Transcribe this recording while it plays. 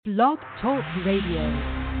Blog Talk Radio.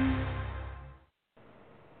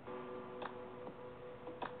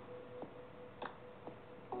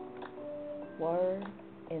 Word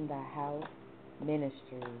in the House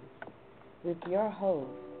Ministries with your host,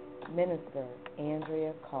 Minister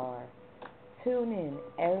Andrea Carr. Tune in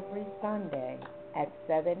every Sunday at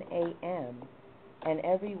 7 a.m. and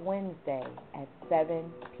every Wednesday at 7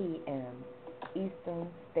 p.m. Eastern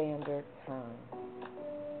Standard Time.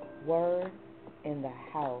 Word in the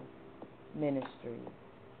House Ministries.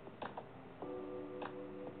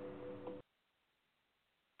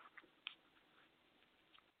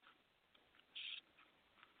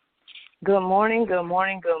 Good morning, good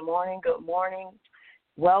morning, good morning, good morning.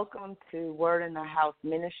 Welcome to Word in the House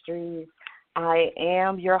Ministries. I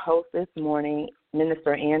am your host this morning,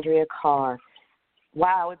 Minister Andrea Carr.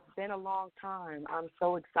 Wow, it's been a long time. I'm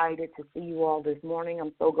so excited to see you all this morning.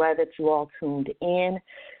 I'm so glad that you all tuned in.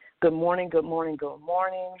 Good morning, good morning, good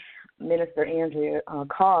morning. Minister Andrea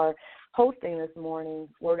Carr hosting this morning,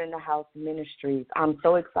 Word in the House Ministries. I'm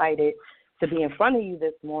so excited to be in front of you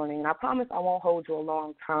this morning. I promise I won't hold you a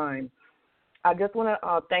long time. I just want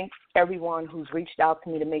to thank everyone who's reached out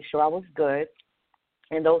to me to make sure I was good,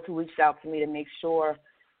 and those who reached out to me to make sure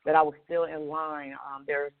that I was still in line.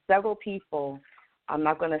 There are several people, I'm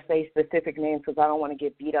not going to say specific names because I don't want to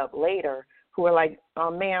get beat up later, who are like,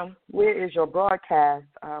 ma'am, where is your broadcast?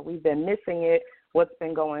 We've been missing it. What's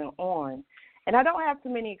been going on? And I don't have too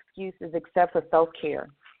many excuses except for self-care.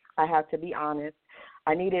 I have to be honest.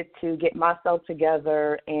 I needed to get myself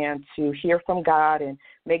together and to hear from God and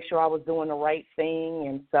make sure I was doing the right thing.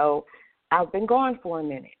 And so I've been gone for a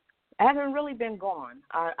minute. I haven't really been gone.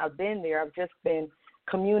 I've been there. I've just been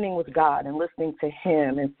communing with God and listening to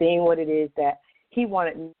Him and seeing what it is that He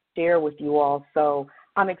wanted me to share with you all. So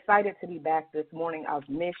I'm excited to be back this morning. I've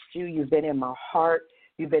missed you. You've been in my heart.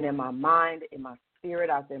 You've been in my mind, in my spirit.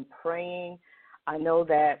 I've been praying. I know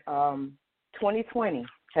that 2020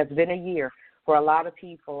 has been a year for a lot of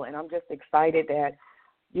people, and I'm just excited that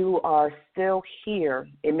you are still here.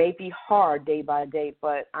 It may be hard day by day,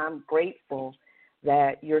 but I'm grateful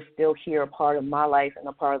that you're still here, a part of my life and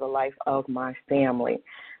a part of the life of my family.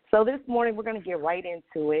 So this morning we're going to get right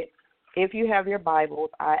into it. If you have your Bibles,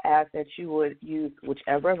 I ask that you would use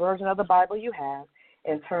whichever version of the Bible you have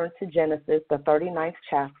and turn to Genesis, the 39th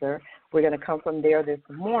chapter. We're going to come from there this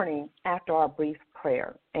morning after our brief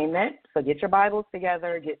prayer. Amen? So get your Bibles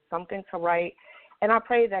together, get something to write, and I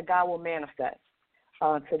pray that God will manifest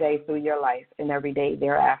today through your life and every day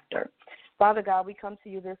thereafter. Father God, we come to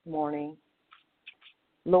you this morning.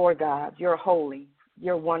 Lord God, you're holy,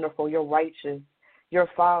 you're wonderful, you're righteous, you're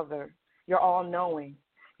Father, you're all-knowing,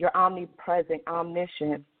 you're omnipresent,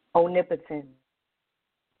 omniscient, omnipotent.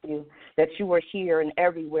 You that you are here and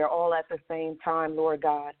everywhere all at the same time, Lord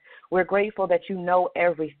God. We're grateful that you know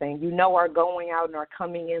everything. You know our going out and our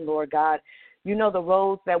coming in, Lord God. You know the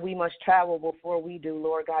roads that we must travel before we do,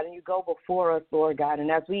 Lord God, and you go before us, Lord God. And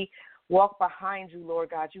as we walk behind you, Lord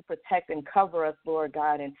God, you protect and cover us, Lord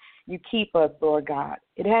God, and you keep us, Lord God.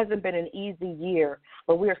 It hasn't been an easy year,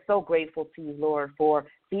 but we are so grateful to you, Lord, for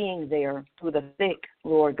being there through the thick,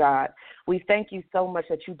 Lord God. We thank you so much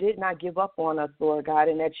that you did not give up on us, Lord God,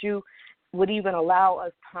 and that you would even allow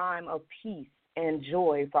us time of peace and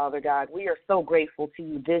joy, Father God. We are so grateful to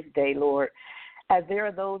you this day, Lord. As there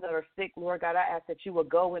are those that are sick, Lord God, I ask that you would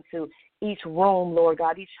go into each room, Lord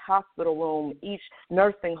God, each hospital room, each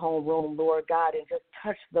nursing home room, Lord God, and just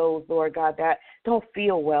touch those, Lord God, that don't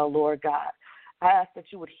feel well, Lord God. I ask that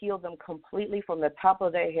you would heal them completely from the top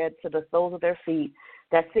of their head to the soles of their feet,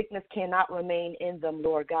 that sickness cannot remain in them,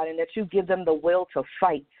 Lord God, and that you give them the will to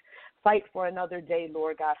fight. Fight for another day,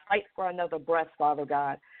 Lord God. Fight for another breath, Father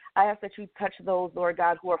God. I ask that you touch those, Lord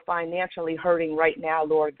God, who are financially hurting right now,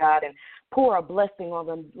 Lord God, and pour a blessing on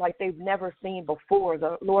them like they've never seen before.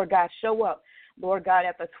 Lord God, show up, Lord God,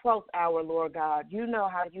 at the 12th hour, Lord God. You know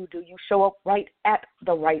how you do. You show up right at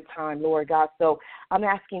the right time, Lord God. So I'm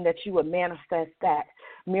asking that you would manifest that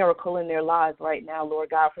miracle in their lives right now, Lord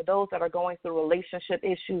God. For those that are going through relationship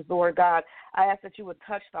issues, Lord God, I ask that you would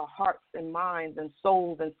touch the hearts and minds and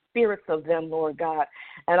souls and spirits of them, Lord God,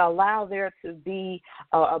 and allow there to be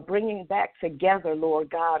a bringing back together, Lord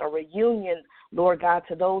God, a reunion, Lord God,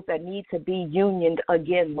 to those that need to be unioned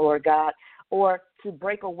again, Lord God, or to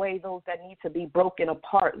break away those that need to be broken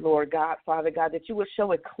apart, Lord God, Father God, that you would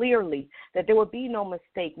show it clearly, that there would be no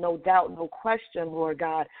mistake, no doubt, no question, Lord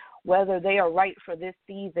God, whether they are right for this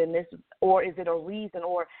season, or is it a reason,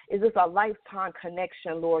 or is this a lifetime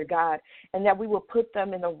connection, Lord God, and that we will put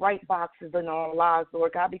them in the right boxes in our lives,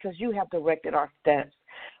 Lord God, because you have directed our steps.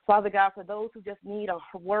 Father God, for those who just need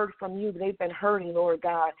a word from you, they've been hurting, Lord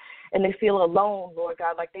God, and they feel alone, Lord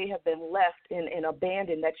God, like they have been left and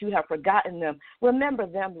abandoned, that you have forgotten them. Remember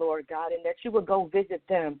them, Lord God, and that you would go visit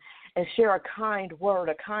them and share a kind word,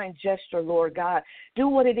 a kind gesture, Lord God. Do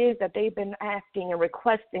what it is that they've been asking and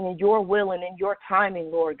requesting in your will and in your timing,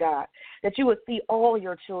 Lord God, that you would see all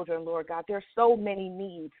your children, Lord God. There's so many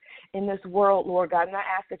needs in this world, Lord God, and I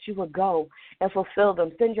ask that you would go and fulfill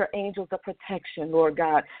them. Send your angels of protection, Lord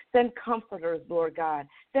God. Send comforters, Lord God.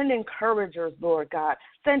 Send encouragers, Lord God.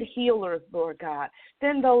 Send healers, Lord God.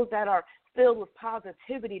 Send those that are filled with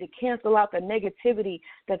positivity to cancel out the negativity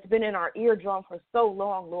that's been in our eardrum for so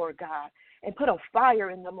long, Lord God, and put a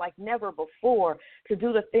fire in them like never before to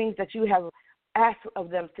do the things that you have asked of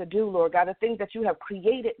them to do, Lord God, the things that you have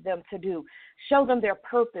created them to do. Show them their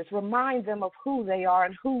purpose. Remind them of who they are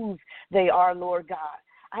and whose they are, Lord God.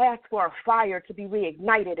 I ask for a fire to be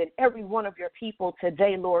reignited in every one of your people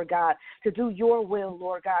today, Lord God, to do your will,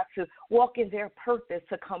 Lord God, to walk in their purpose,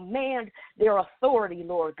 to command their authority,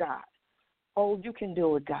 Lord God. Oh, you can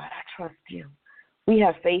do it, God. I trust you. We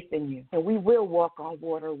have faith in you, and we will walk on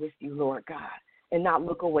water with you, Lord God, and not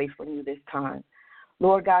look away from you this time.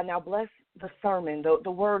 Lord God, now bless the sermon,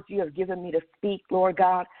 the words you have given me to speak, Lord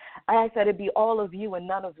God. I ask that it be all of you and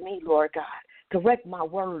none of me, Lord God. Direct my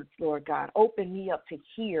words, Lord God. Open me up to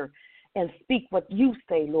hear and speak what you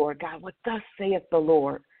say, Lord God. What thus saith the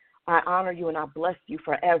Lord. I honor you and I bless you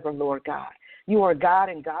forever, Lord God. You are God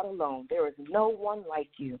and God alone. There is no one like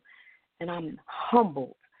you. And I'm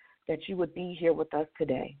humbled that you would be here with us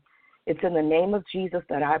today. It's in the name of Jesus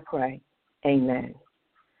that I pray. Amen.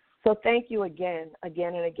 So thank you again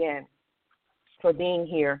and again for being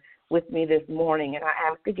here with me this morning. And I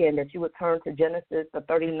ask again that you would turn to Genesis, the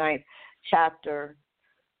 39th chapter,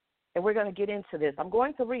 and we're going to get into this. I'm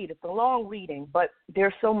going to read. It's a long reading, but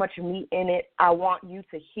there's so much meat in it. I want you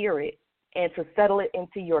to hear it and to settle it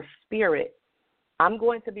into your spirit. I'm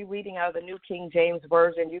going to be reading out of the New King James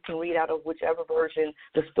Version. You can read out of whichever version.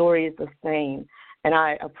 The story is the same. And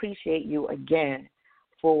I appreciate you again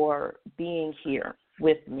for being here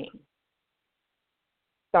with me.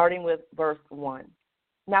 Starting with verse 1.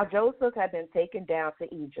 Now Joseph had been taken down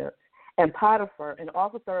to Egypt, and Potiphar, an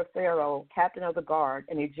officer of Pharaoh, captain of the guard,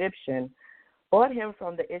 an Egyptian, bought him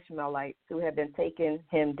from the Ishmaelites who had been taking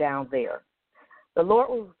him down there. The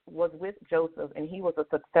Lord was with Joseph, and he was a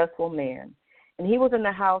successful man. And he was in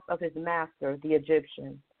the house of his master, the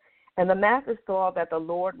Egyptian. And the master saw that the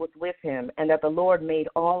Lord was with him, and that the Lord made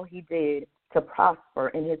all he did to prosper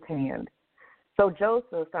in his hand. So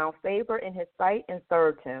Joseph found favor in his sight and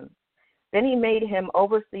served him. Then he made him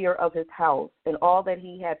overseer of his house and all that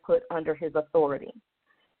he had put under his authority.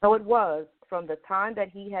 So it was from the time that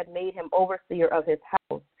he had made him overseer of his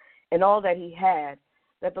house and all that he had,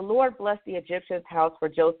 that the Lord blessed the Egyptian's house for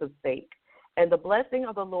Joseph's sake. And the blessing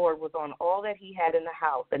of the Lord was on all that he had in the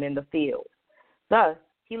house and in the field. Thus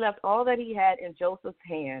he left all that he had in Joseph's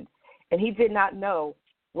hand, and he did not know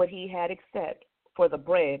what he had except for the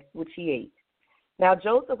bread which he ate. Now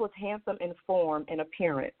Joseph was handsome in form and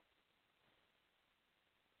appearance.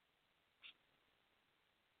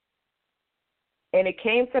 And it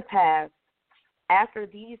came to pass after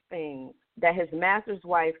these things that his master's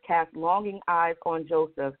wife cast longing eyes on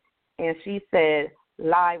Joseph, and she said,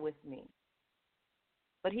 "Lie with me."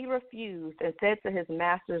 But he refused and said to his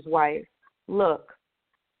master's wife, "Look,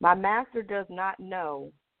 my master does not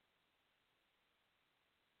know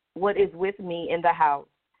what is with me in the house,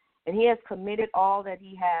 and he has committed all that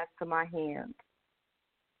he has to my hand.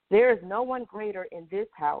 There is no one greater in this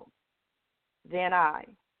house than I.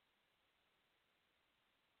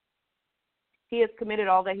 He has committed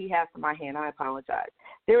all that he has to my hand. I apologize.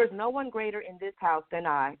 There is no one greater in this house than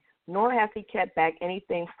I, nor has he kept back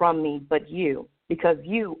anything from me but you, because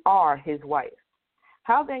you are his wife.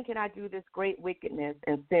 How then can I do this great wickedness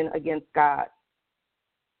and sin against God?"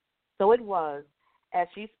 So it was, as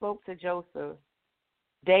she spoke to Joseph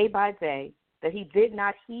day by day, that he did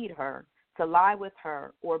not heed her to lie with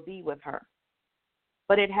her or be with her.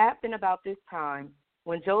 But it happened about this time,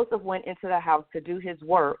 when Joseph went into the house to do his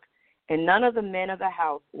work, and none of the men of the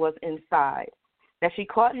house was inside, that she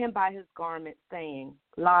caught him by his garment, saying,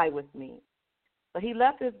 "Lie with me." But he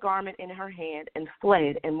left his garment in her hand and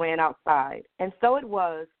fled and ran outside. And so it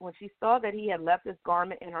was, when she saw that he had left his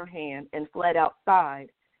garment in her hand and fled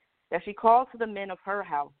outside, that she called to the men of her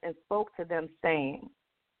house and spoke to them, saying,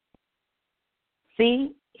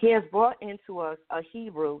 "See, he has brought into us a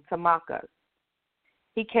Hebrew to mock us.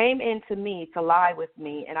 He came in to me to lie with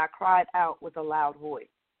me, and I cried out with a loud voice.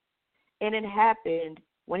 And it happened,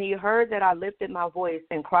 when he heard that I lifted my voice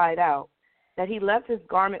and cried out, that he left his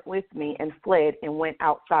garment with me and fled and went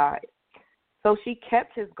outside. So she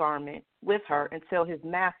kept his garment with her until his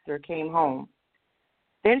master came home.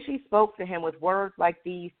 Then she spoke to him with words like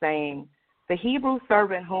these, saying, the Hebrew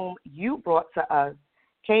servant whom you brought to us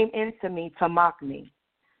came in to me to mock me.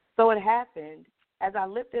 So it happened, as I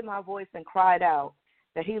lifted my voice and cried out,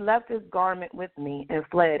 that he left his garment with me and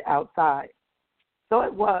fled outside. So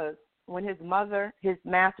it was, when his master,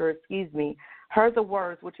 heard the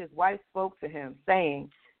words which his wife spoke to him,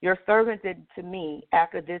 saying, your servant did to me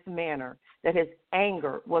after this manner, that his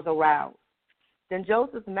anger was aroused. Then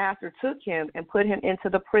Joseph's master took him and put him into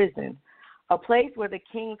the prison, a place where the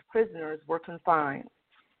king's prisoners were confined.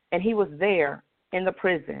 And he was there in the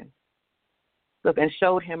prison, and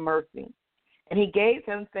showed him mercy. And he gave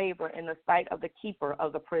him favor in the sight of the keeper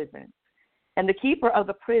of the prison. And the keeper of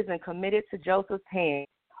the prison committed to Joseph's hand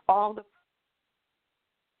all the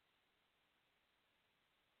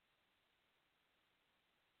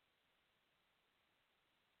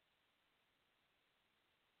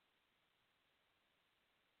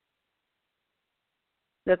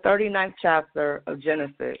 39th chapter of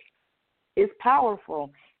Genesis is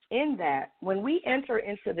powerful in that when we enter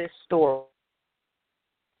into this story,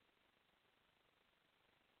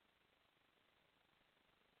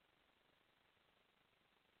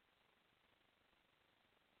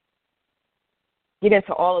 get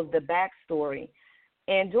into all of the backstory.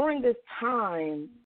 And during this time,